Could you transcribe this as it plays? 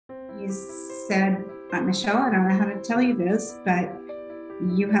He said, Michelle, I don't know how to tell you this, but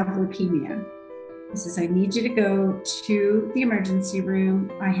you have leukemia. He says, I need you to go to the emergency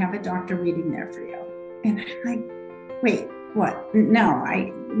room. I have a doctor waiting there for you. And I'm like, wait, what? No,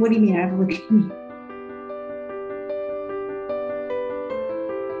 what do you mean I have leukemia?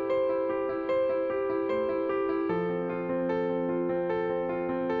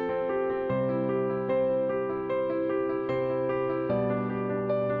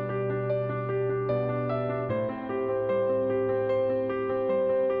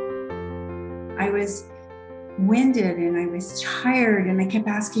 I was winded and I was tired and I kept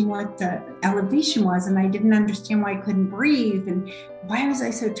asking what the elevation was and I didn't understand why I couldn't breathe and why was I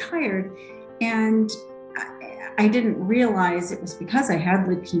so tired. And I didn't realize it was because I had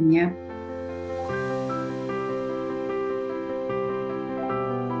leukemia.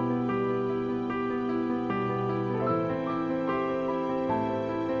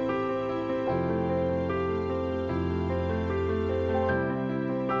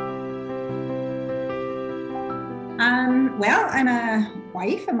 Well, I'm a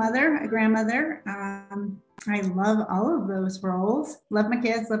wife, a mother, a grandmother. I love all of those roles. Love my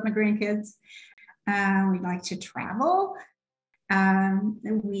kids, love my grandkids. We like to travel. Let's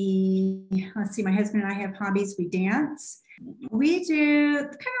see, my husband and I have hobbies. We dance. We do kind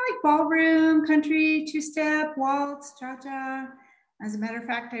of like ballroom, country, two-step, waltz, cha-cha. As a matter of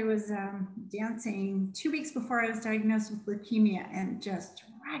fact, I was dancing 2 weeks before I was diagnosed with leukemia and just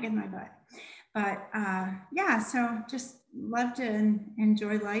dragging my butt. But yeah, so just love to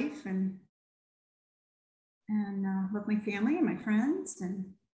enjoy life and love my family and my friends, and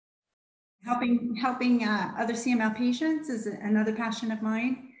helping other CML patients is another passion of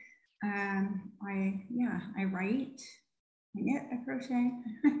mine. I write, I knit, I crochet.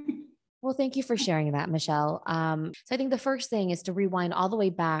 Well, thank you for sharing that, Michelle. So I think the first thing is to rewind all the way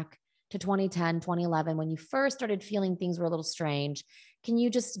back to 2010, 2011, when you first started feeling things were a little strange. Can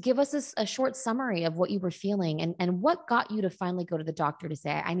you just give us a short summary of what you were feeling and what got you to finally go to the doctor to say,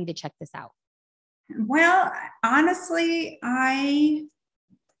 I need to check this out? Well, honestly, I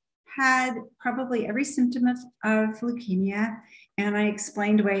had probably every symptom of leukemia, and I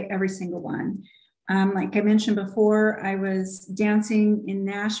explained away every single one. Like I mentioned before, I was dancing in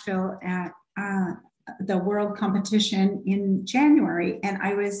Nashville at the world competition in January, and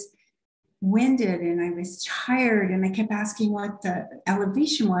I was winded and I was tired and I kept asking what the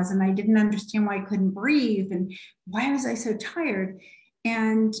elevation was and I didn't understand why I couldn't breathe and why was I so tired.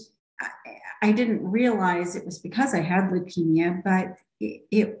 And I didn't realize it was because I had leukemia, but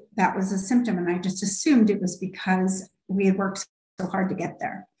that was a symptom, and I just assumed it was because we had worked so hard to get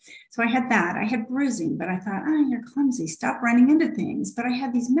there. So I had that. I had bruising, but I thought, oh, you're clumsy. Stop running into things. But I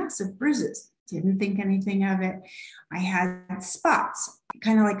had these massive bruises. Didn't think anything of it. I had spots,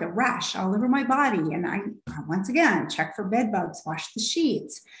 kind of like a rash all over my body. And I, once again, checked for bed bugs, washed the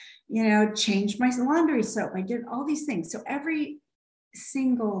sheets, changed my laundry soap. I did all these things. So every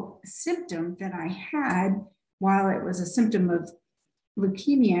single symptom that I had, while it was a symptom of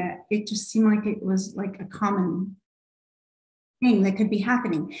leukemia, it just seemed like it was like a common thing that could be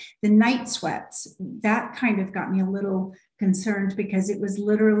happening. The night sweats, that kind of got me a little concerned because it was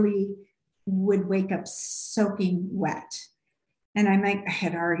literally would wake up soaking wet. And I'm like, I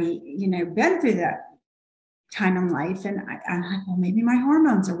had already, been through that time in life. And I'm like, well, maybe my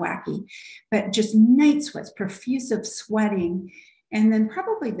hormones are wacky, but just night sweats, profuse sweating. And then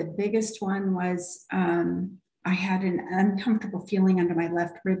probably the biggest one was I had an uncomfortable feeling under my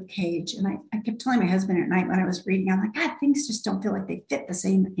left rib cage. And I kept telling my husband at night when I was reading, I'm like, God, things just don't feel like they fit the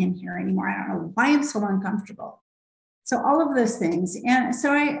same in here anymore. I don't know why I'm so uncomfortable. So all of those things. And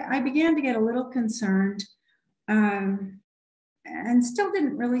so I began to get a little concerned and still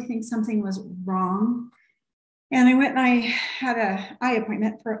didn't really think something was wrong. And I went and I had an eye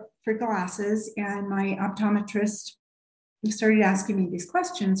appointment for glasses, and my optometrist started asking me these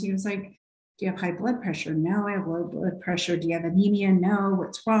questions. He was like, do you have high blood pressure? No, I have low blood pressure. Do you have anemia? No.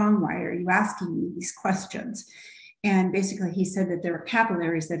 What's wrong? Why are you asking me these questions? And basically he said that there were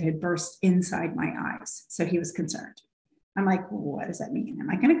capillaries that had burst inside my eyes. So he was concerned. I'm like, well, what does that mean? Am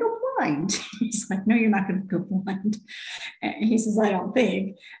I going to go blind? He's like, no, you're not going to go blind. And he says, I don't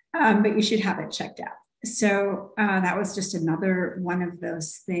think, but you should have it checked out. So that was just another one of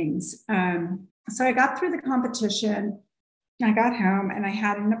those things. So I got through the competition. I got home and I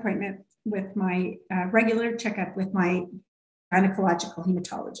had an appointment with my regular checkup with my gynecological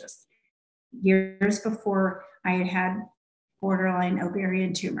hematologist. Years before, I had had borderline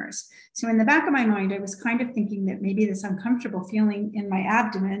ovarian tumors. So in the back of my mind, I was kind of thinking that maybe this uncomfortable feeling in my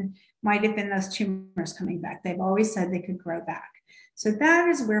abdomen might have been those tumors coming back. They've always said they could grow back. So that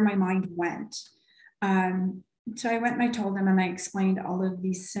is where my mind went. So I went and I told him and I explained all of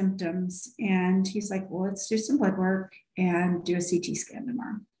these symptoms. And he's like, well, let's do some blood work and do a CT scan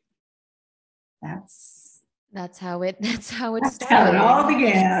tomorrow. That's how it That's started. how it all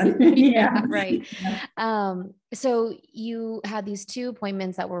began. Yeah, right. So you had these 2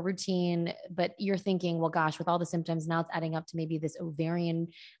 appointments that were routine, but you're thinking, well, gosh, with all the symptoms, now it's adding up to maybe this ovarian,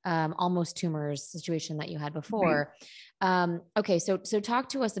 almost tumors situation that you had before. Right. Okay. So talk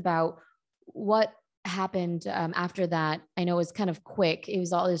to us about what happened after that. I know it was kind of quick. It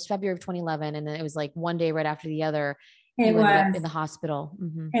was February of 2011. And then it was like one day right after the other. You ended up in the hospital.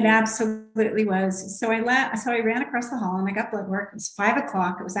 Mm-hmm. It absolutely was. So I ran across the hall and I got blood work. It was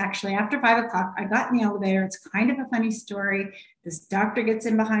 5:00. It was actually after 5:00. I got in the elevator. It's kind of a funny story. This doctor gets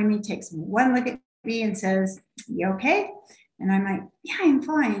in behind me, takes one look at me and says, "You okay?" And I'm like, "Yeah, I'm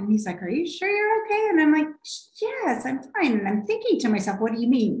fine." And he's like, "Are you sure you're okay?" And I'm like, "Yes, I'm fine." And I'm thinking to myself, what do you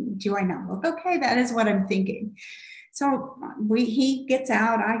mean? Do I not look okay? That is what I'm thinking. So he gets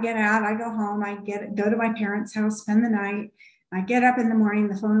out, I get out, I go home, go to my parents' house, spend the night. I get up in the morning,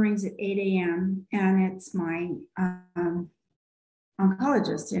 the phone rings at 8 a.m. and it's my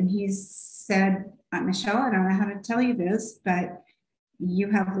oncologist. And he said, "Michele, I don't know how to tell you this, but you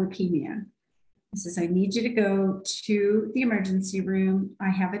have leukemia." He says, "I need you to go to the emergency room. I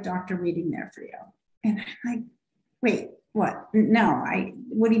have a doctor waiting there for you." And I'm like, "Wait, what? No,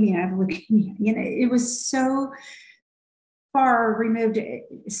 what do you mean I have leukemia?" It was so far removed,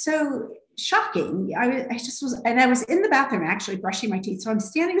 so shocking. I just was, and I was in the bathroom actually brushing my teeth. So I'm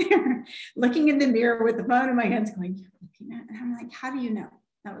standing there looking in the mirror with the phone in my hands going, "You're looking at," and I'm like, "How do you know?"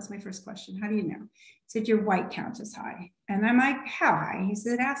 That was my first question. "How do you know?" He said, "Your white count is high." And I'm like, "How high?" He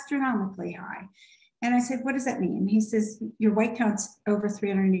said, "Astronomically high." And I said, "What does that mean?" He says, "Your white count's over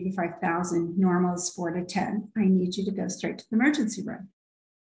 385,000. Normal is 4 to 10. I need you to go straight to the emergency room."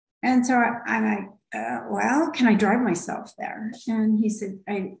 And so I'm like, "Well, can I drive myself there?" And he said,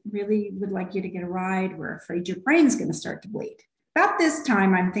 "I really would like you to get a ride. We're afraid your brain's going to start to bleed." About this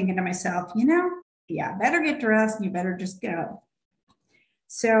time, I'm thinking to myself, yeah, better get dressed and you better just go.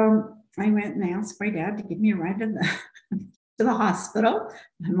 So I went and asked my dad to give me a ride to the hospital.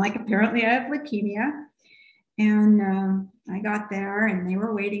 I'm like, apparently I have leukemia. And I got there and they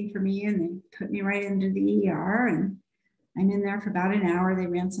were waiting for me and they put me right into the ER, and I'm in there for about an hour. They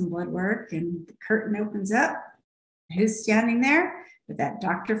ran some blood work and the curtain opens up. Who's standing there? With that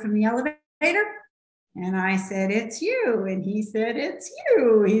doctor from the elevator. And I said, "It's you." And he said, "It's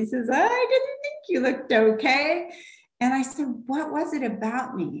you." He says, "I didn't think you looked okay." And I said, "What was it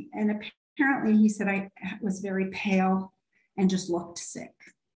about me?" And apparently he said I was very pale and just looked sick.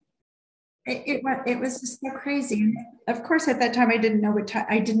 It was just so crazy. And of course, at that time, I didn't know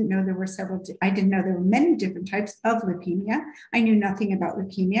I didn't know there were I didn't know there were many different types of leukemia. I knew nothing about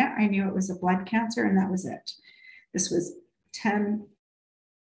leukemia. I knew it was a blood cancer, and that was it. This was 10,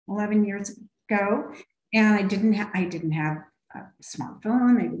 11 years ago. And I didn't have a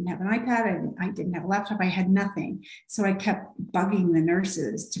smartphone. I didn't have an iPad. I didn't have a laptop. I had nothing. So I kept bugging the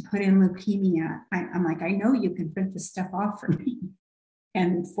nurses to put in leukemia. I'm like, "I know you can print this stuff off for me."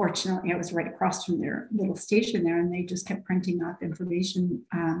 And fortunately, I was right across from their little station there, and they just kept printing off information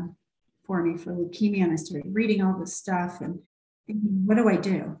for me for leukemia. And I started reading all this stuff and thinking, what do I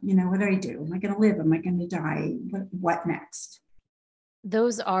do? What do I do? Am I going to live? Am I going to die? What next?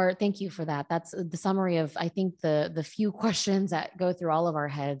 Thank you for that. That's the summary of, I think, the few questions that go through all of our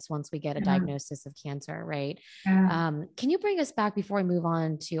heads once we get a diagnosis of cancer, right? Can you bring us back before I move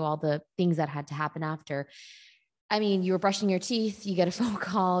on to all the things that had to happen after? I mean, you were brushing your teeth, you get a phone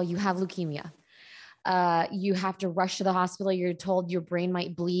call, you have leukemia. You have to rush to the hospital. You're told your brain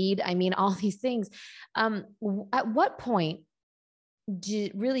might bleed. I mean, all these things. At what point did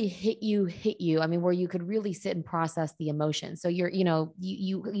it really hit you? I mean, where you could really sit and process the emotion. So you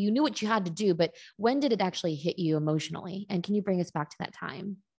knew what you had to do, but when did it actually hit you emotionally? And can you bring us back to that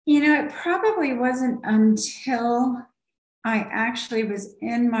time? It probably wasn't until I actually was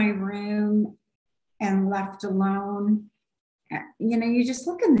in my room and left alone. You just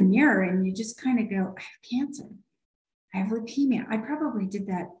look in the mirror and you just kind of go, "I have cancer. I have leukemia." I probably did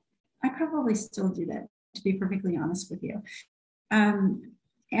that. I probably still do that, to be perfectly honest with you. And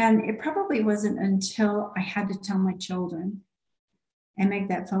it probably wasn't until I had to tell my children and make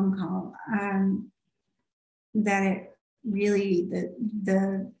that phone call that it really,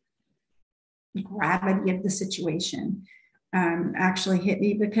 the gravity of the situation actually hit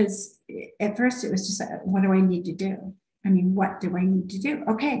me, because at first it was just, what do I need to do? I mean, what do I need to do?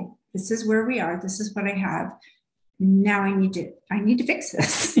 Okay, this is where we are. This is what I have. Now I need to fix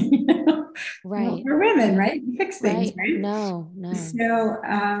this. Right. we're women, right? We fix things, Right. right? No, no.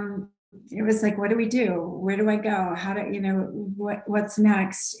 So it was like, what do we do? Where do I go? How do you know what's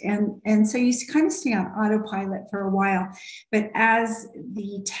next? And so you kind of stay on autopilot for a while. But as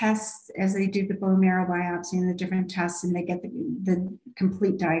the tests, as they do the bone marrow biopsy and the different tests, and they get the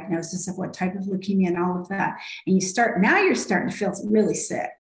complete diagnosis of what type of leukemia and all of that, and you're starting to feel really sick.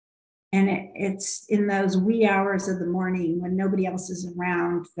 And it's in those wee hours of the morning when nobody else is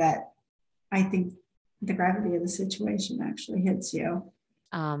around that I think the gravity of the situation actually hits you.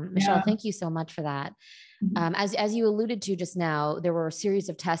 Michele, Yeah. thank you so much for that. As you alluded to just now, there were a series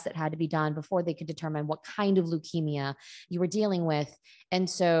of tests that had to be done before they could determine what kind of leukemia you were dealing with. And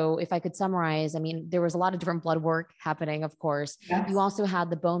so if I could summarize, I mean, there was a lot of different blood work happening, of course. Yes. You also had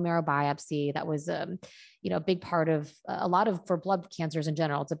the bone marrow biopsy. That was, a big part of for blood cancers in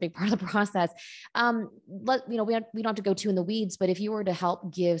general. It's a big part of the process. We don't have to go too in the weeds, but if you were to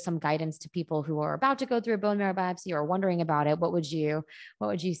help give some guidance to people who are about to go through a bone marrow biopsy or wondering about it, what would you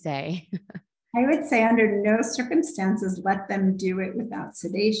say? I would say under no circumstances let them do it without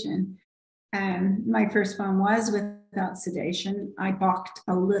sedation. My first one was without sedation. I balked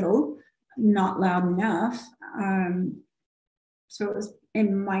a little, not loud enough. So it was,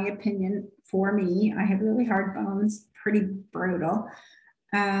 in my opinion, for me, I have really hard bones, pretty brutal.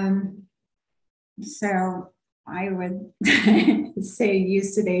 So I would say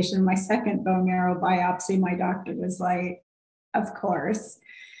use sedation. My second bone marrow biopsy, my doctor was like, of course,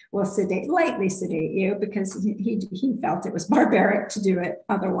 we'll lightly sedate you, because he felt it was barbaric to do it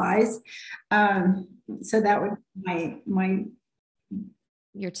otherwise. So that would be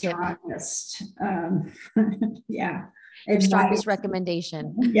your tip. Strongest, yeah. Your strongest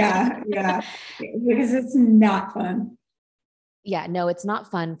recommendation. Yeah, because it's not fun. Yeah, no, it's not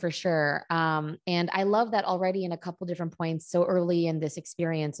fun for sure. And I love that already in a couple different points. So early in this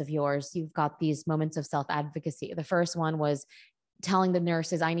experience of yours, you've got these moments of self-advocacy. The first one was telling the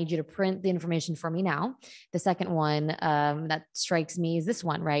nurses, I need you to print the information for me now. The second one that strikes me is this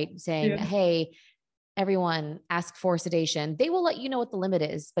one, right? Saying, hey, everyone, ask for sedation. They will let you know what the limit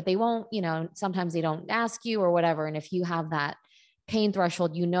is, but they won't, sometimes they don't ask you or whatever. And if you have that pain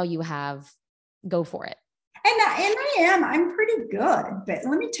threshold, you have, go for it. And I'm pretty good, but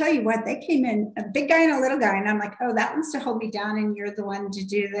let me tell you what, they came in, a big guy and a little guy, and I'm like, oh, that one's to hold me down, and you're the one to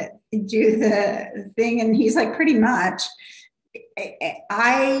do the thing. And he's like, pretty much. Had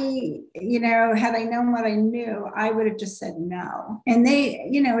I known what I knew, I would have just said no. And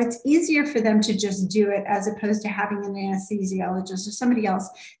it's easier for them to just do it as opposed to having an anesthesiologist or somebody else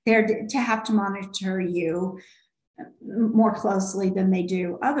there to have to monitor you more closely than they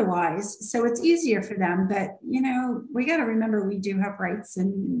do otherwise. So it's easier for them. But, we got to remember we do have rights,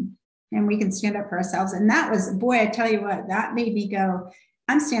 and we can stand up for ourselves. And that was, boy, I tell you what, that made me go,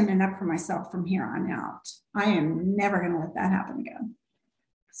 I'm standing up for myself from here on out. I am never going to let that happen again.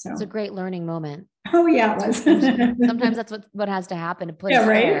 So it's a great learning moment. Oh yeah, it was. Sometimes that's what has to happen to put us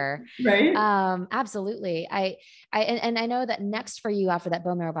there. Right. Absolutely. I know that next for you after that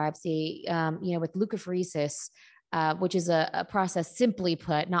bone marrow biopsy, with leukapheresis, which is a process, simply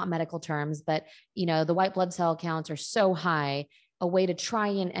put, not medical terms, but the white blood cell counts are so high. A way to try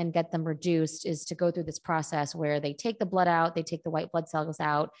and get them reduced is to go through this process where they take the blood out, they take the white blood cells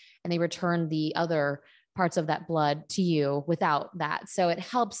out, and they return the other parts of that blood to you without that. So it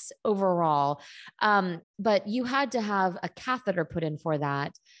helps overall. But you had to have a catheter put in for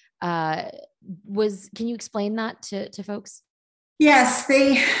that. Can you explain that to folks? Yes,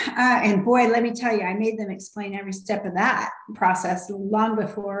 and boy, let me tell you, I made them explain every step of that process long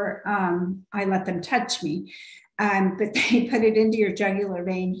before I let them touch me. But they put it into your jugular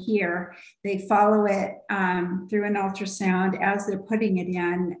vein here. They follow it through an ultrasound as they're putting it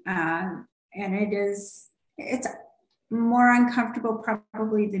in. And it's more uncomfortable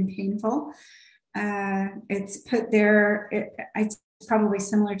probably than painful. It's put there, it's probably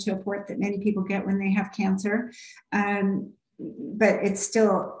similar to a port that many people get when they have cancer. But it's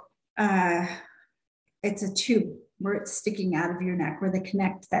still, it's a tube where it's sticking out of your neck, where they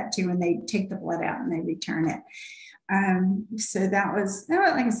connect that to, and they take the blood out and they return it. So that was,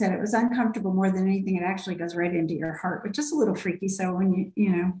 like I said, it was uncomfortable more than anything. It actually goes right into your heart, which is a little freaky. So when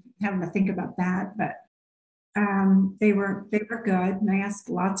having to think about that, but they were good. And I asked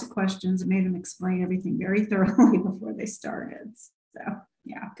lots of questions and made them explain everything very thoroughly before they started. So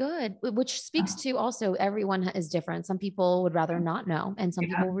yeah. Good. Which speaks to also everyone is different. Some people would rather not know, and some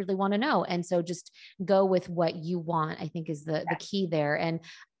people really want to know. And so just go with what you want, I think is the key there. And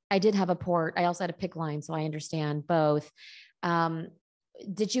I did have a port. I also had a PICC line, so I understand both.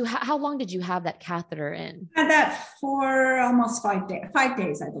 how long did you have that catheter in? I had that for almost 5 days, 5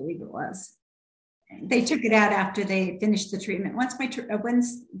 days, I believe it was. They took it out after they finished the treatment. Once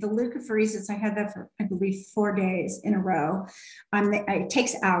the leukapheresis, I had that for, I believe, 4 days in a row. It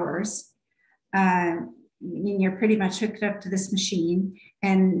takes hours. And you're pretty much hooked up to this machine,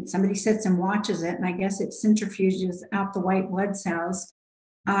 and somebody sits and watches it. And I guess it centrifuges out the white blood cells.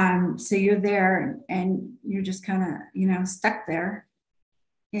 So you're there and you're just kind of, stuck there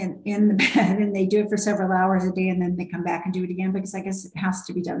in the bed, and they do it for several hours a day, and then they come back and do it again, because I guess it has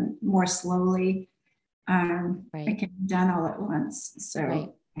to be done more slowly. Right. It can be done all at once. So Right.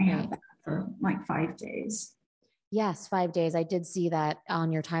 I had that for like 5 days. Yes, 5 days. I did see that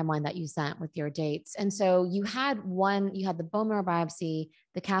on your timeline that you sent with your dates. And so you had the bone marrow biopsy,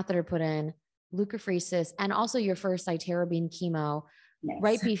 the catheter put in, leukapheresis, and also your first cytarabine chemo. Yes.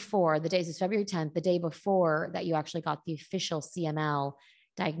 Right before the days is February 10th, the day before that you actually got the official CML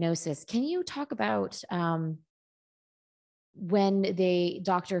diagnosis. Can you talk about when the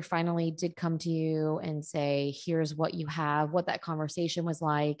doctor finally did come to you and say, here's what you have, what that conversation was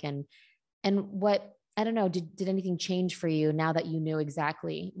like, and what, I don't know, did anything change for you now that you knew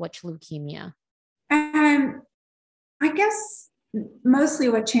exactly which leukemia? I guess mostly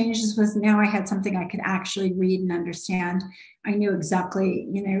what changes was now I had something I could actually read and understand. I knew exactly,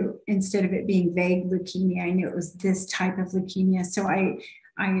 instead of it being vague leukemia, I knew it was this type of leukemia. So I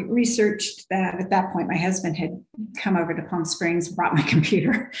researched that. At that point, my husband had come over to Palm Springs, brought my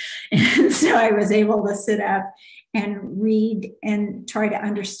computer. And so I was able to sit up and read and try to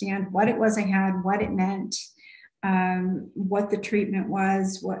understand what it was I had, what it meant, what the treatment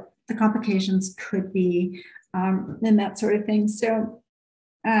was, what the complications could be, and that sort of thing. So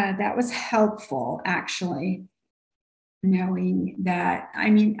that was helpful, actually, knowing that. I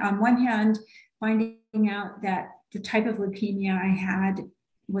mean, on one hand, finding out that the type of leukemia I had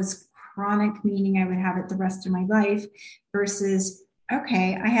was chronic, meaning I would have it the rest of my life, versus,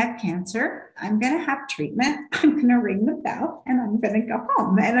 okay, I have cancer, I'm going to have treatment, I'm going to ring the bell, and I'm going to go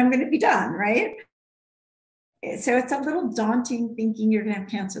home, and I'm going to be done, right? So it's a little daunting thinking you're going to have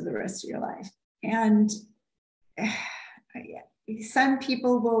cancer the rest of your life. And some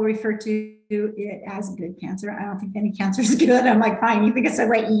people will refer to it as good cancer. I don't think any cancer is good. I'm like, fine, you think it's so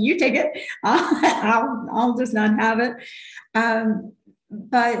right, you take it. I'll just not have it.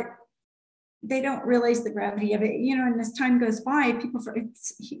 But they don't realize the gravity of it, and as time goes by,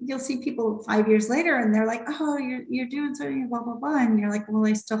 you'll see people 5 years later, and they're like, oh, you're doing something, blah, blah, blah. And you're like, well,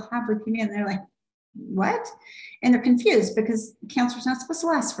 I still have leukemia. And they're like, what? And they're confused because cancer is not supposed to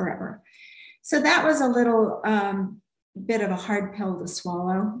last forever. So that was a little bit of a hard pill to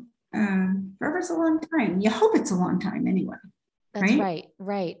swallow. Forever's a long time. You hope it's a long time anyway. That's right.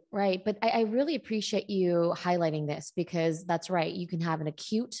 But I really appreciate you highlighting this, because that's right. You can have an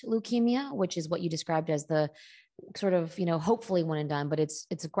acute leukemia, which is what you described as the sort of, hopefully one and done, but it's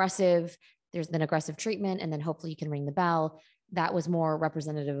aggressive. There's then aggressive treatment, and then hopefully you can ring the bell. That was more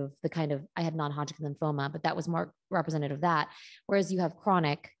representative of the kind of, I had non-Hodgkin lymphoma, but that was more representative of that. Whereas you have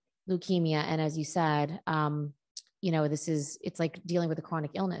chronic leukemia. And as you said, it's like dealing with a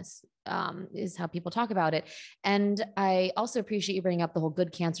chronic illness, is how people talk about it. And I also appreciate you bringing up the whole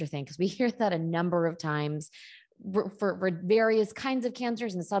good cancer thing, because we hear that a number of times for various kinds of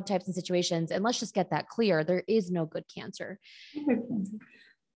cancers and subtypes and situations. And let's just get that clear. There is no good cancer.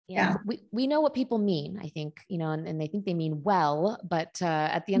 Yeah. We know what people mean, I think, and they think they mean well, but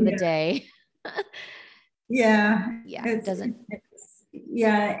at the end of the day, it doesn't.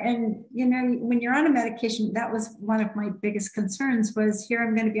 Yeah. And, when you're on a medication, that was one of my biggest concerns was, here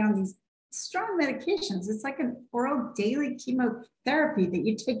I'm going to be on these strong medications. It's like an oral daily chemotherapy that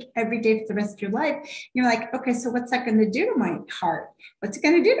you take every day for the rest of your life. You're like, okay, so what's that going to do to my heart? What's it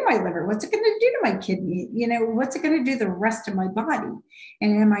going to do to my liver? What's it going to do to my kidney? What's it going to do to the rest of my body?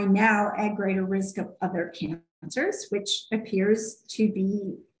 And am I now at greater risk of other cancers, which appears to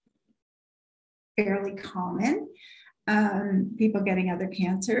be fairly common? People getting other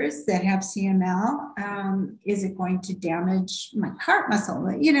cancers that have CML, is it going to damage my heart muscle?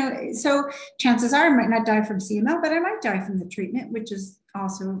 So chances are I might not die from CML, but I might die from the treatment, which is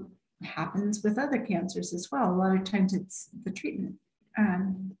also happens with other cancers as well. A lot of times it's the treatment.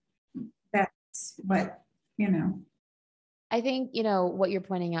 That's what, I think, what you're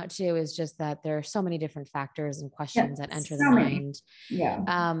pointing out too, is just that there are so many different factors and questions that enter the mind. Yeah.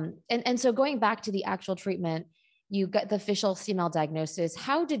 And so going back to the actual treatment, you got the official CML diagnosis.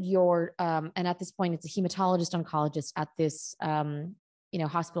 How did your, and at this point, it's a hematologist oncologist at this,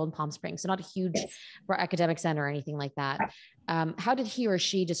 hospital in Palm Springs, so not a huge academic center or anything like that. How did he or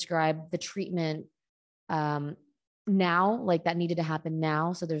she describe the treatment now, like that needed to happen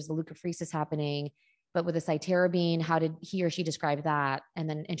now. So there's the leukapheresis happening, but with the cytarabine, how did he or she describe that? And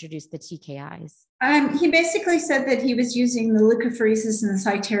then introduce the TKIs? He basically said that he was using the leukapheresis and the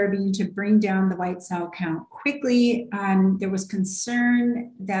cytarabine to bring down the white cell count quickly. There was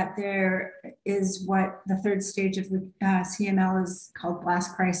concern that there is what the third stage of CML is called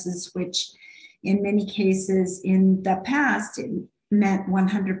blast crisis, which in many cases in the past, it meant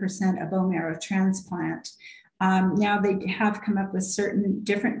 100% a bone marrow transplant. Now they have come up with certain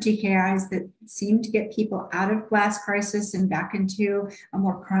different TKIs that seem to get people out of blast crisis and back into a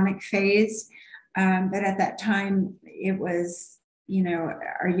more chronic phase. But at that time, it was,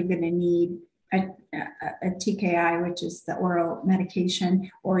 are you going to need a TKI, which is the oral medication,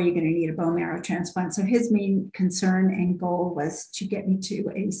 or are you going to need a bone marrow transplant? So his main concern and goal was to get me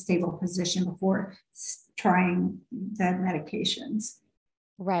to a stable position before trying the medications.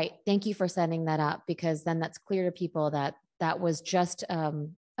 Right. Thank you for setting that up, because then that's clear to people that that was just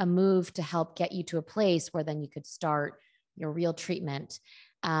a move to help get you to a place where then you could start your real treatment.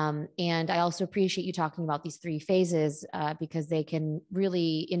 And I also appreciate you talking about these 3 phases because they can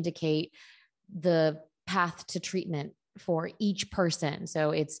really indicate the path to treatment for each person.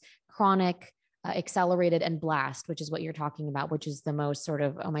 So it's chronic, accelerated, and blast, which is what you're talking about, which is the most sort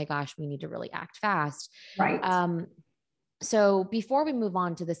of, oh my gosh, we need to really act fast. Right. So before we move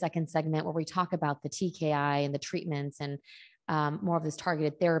on to the second segment where we talk about the TKI and the treatments and more of this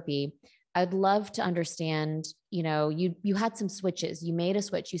targeted therapy, I'd love to understand, you had some switches. You made a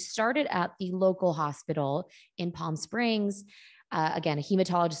switch. You started at the local hospital in Palm Springs, again, a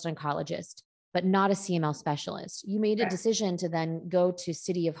hematologist oncologist, but not a CML specialist. You made a decision to then go to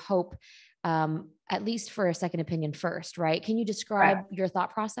City of Hope, at least for a second opinion first, right? Can you describe your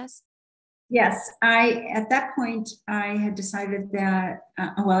thought process? Yes, at that point, I had decided that,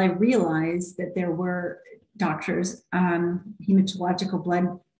 I realized that there were doctors, hematological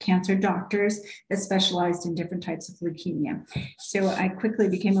blood cancer doctors that specialized in different types of leukemia. So I quickly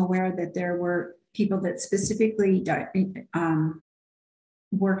became aware that there were people that specifically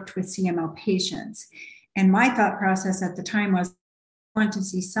worked with CML patients. And my thought process at the time was, I want to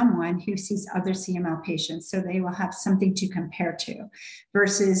see someone who sees other CML patients so they will have something to compare to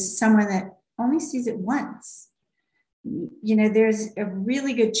versus someone that only sees it once. There's a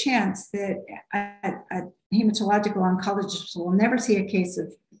really good chance that a hematological oncologist will never see a case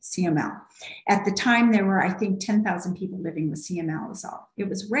of CML. At the time, there were, I think, 10,000 people living with CML was all. It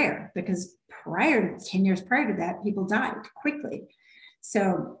was rare because 10 years prior to that, people died quickly.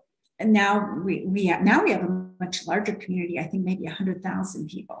 So now we have a much larger community, I think maybe 100,000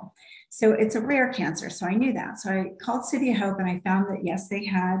 people. So it's a rare cancer. So I knew that. So I called City of Hope and I found that, yes, they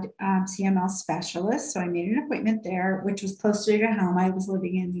had CML specialists. So I made an appointment there, which was closer to home. I was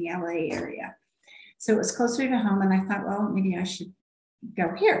living in the LA area. So it was closer to home. And I thought, well, maybe I should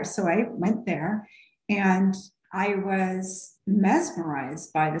go here. So I went there and I was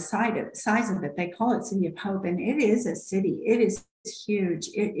mesmerized by the size of it. They call it City of Hope, and it is a city. It is huge.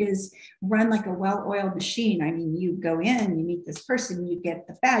 It is run like a well-oiled machine. I mean, you go in, you meet this person, you get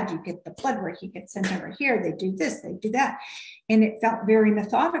the badge, you get the blood work, you get sent over here, they do this, they do that. And it felt very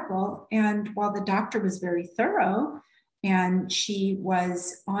methodical. And while the doctor was very thorough and she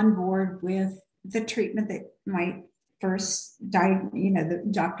was on board with the treatment that my first the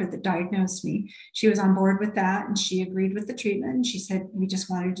doctor that diagnosed me, she was on board with that and she agreed with the treatment. And she said, we just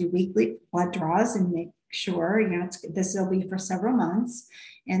want to do weekly blood draws and make sure, this will be for several months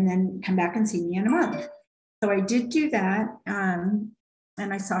and then come back and see me in a month. So I did do that. And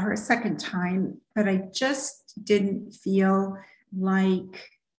I saw her a second time, but I just didn't feel like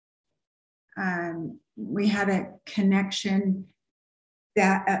we had a connection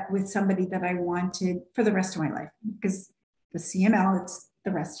that with somebody that I wanted for the rest of my life, because the CML, it's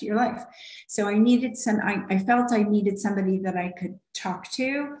the rest of your life. So I needed I felt I needed somebody that I could talk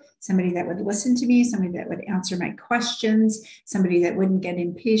to, somebody that would listen to me, somebody that would answer my questions, somebody that wouldn't get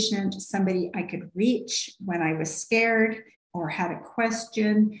impatient, somebody I could reach when I was scared or had a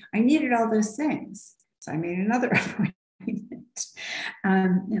question. I needed all those things. So I made another appointment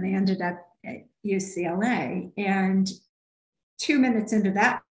and I ended up at UCLA. And 2 minutes into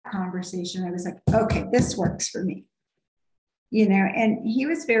that conversation, I was like, okay, this works for me. And he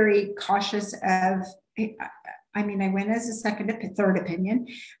was very cautious of, I went as a third opinion.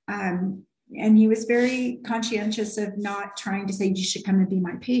 And he was very conscientious of not trying to say, you should come and be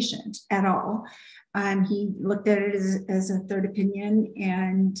my patient at all. He looked at it as a third opinion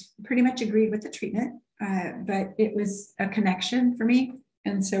and pretty much agreed with the treatment. But it was a connection for me.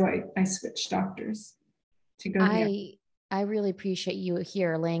 And so I switched doctors to go there. I really appreciate you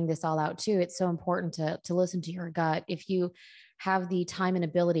here laying this all out too. It's so important to listen to your gut. If you have the time and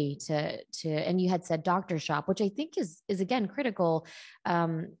ability and you had said doctor shop, which I think is again critical.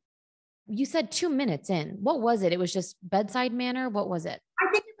 You said 2 minutes in. What was it? It was just bedside manner. What was it?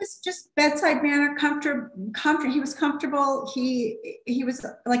 I think it was just bedside manner, comfortable. He was comfortable. He was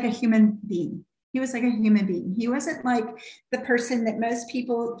like a human being. He was like a human being. He wasn't like the person that most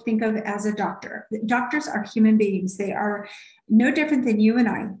people think of as a doctor. Doctors are human beings. They are no different than you and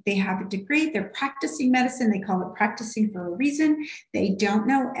I. They have a degree. They're practicing medicine. They call it practicing for a reason. They don't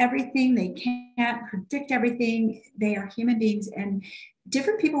know everything. They can't predict everything. They are human beings, and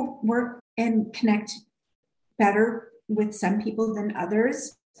different people work and connect better with some people than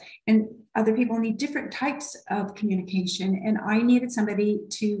others. And other people need different types of communication. And I needed somebody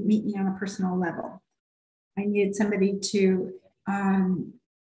to meet me on a personal level. I needed somebody to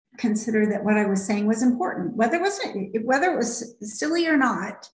consider that what I was saying was important, whether it was silly or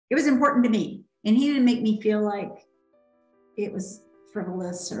not. It was important to me, and he didn't make me feel like it was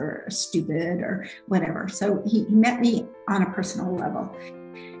frivolous or stupid or whatever. So he met me on a personal level,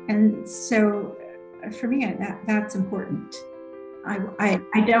 and so for me, that's important.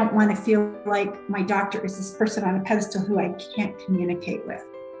 I don't want to feel like my doctor is this person on a pedestal who I can't communicate with.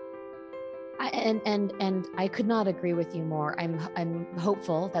 And I could not agree with you more. I'm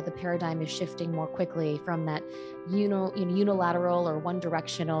hopeful that the paradigm is shifting more quickly from that unilateral or one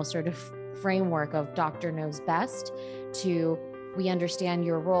directional sort of framework of doctor knows best to we understand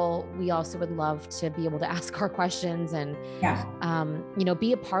your role. We also would love to be able to ask our questions and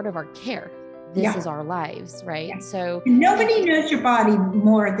be a part of our care. This is our lives, right? Yeah. So and nobody knows your body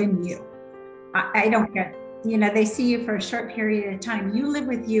more than you. I don't get, they see you for a short period of time. You live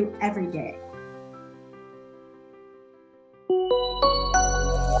with you every day.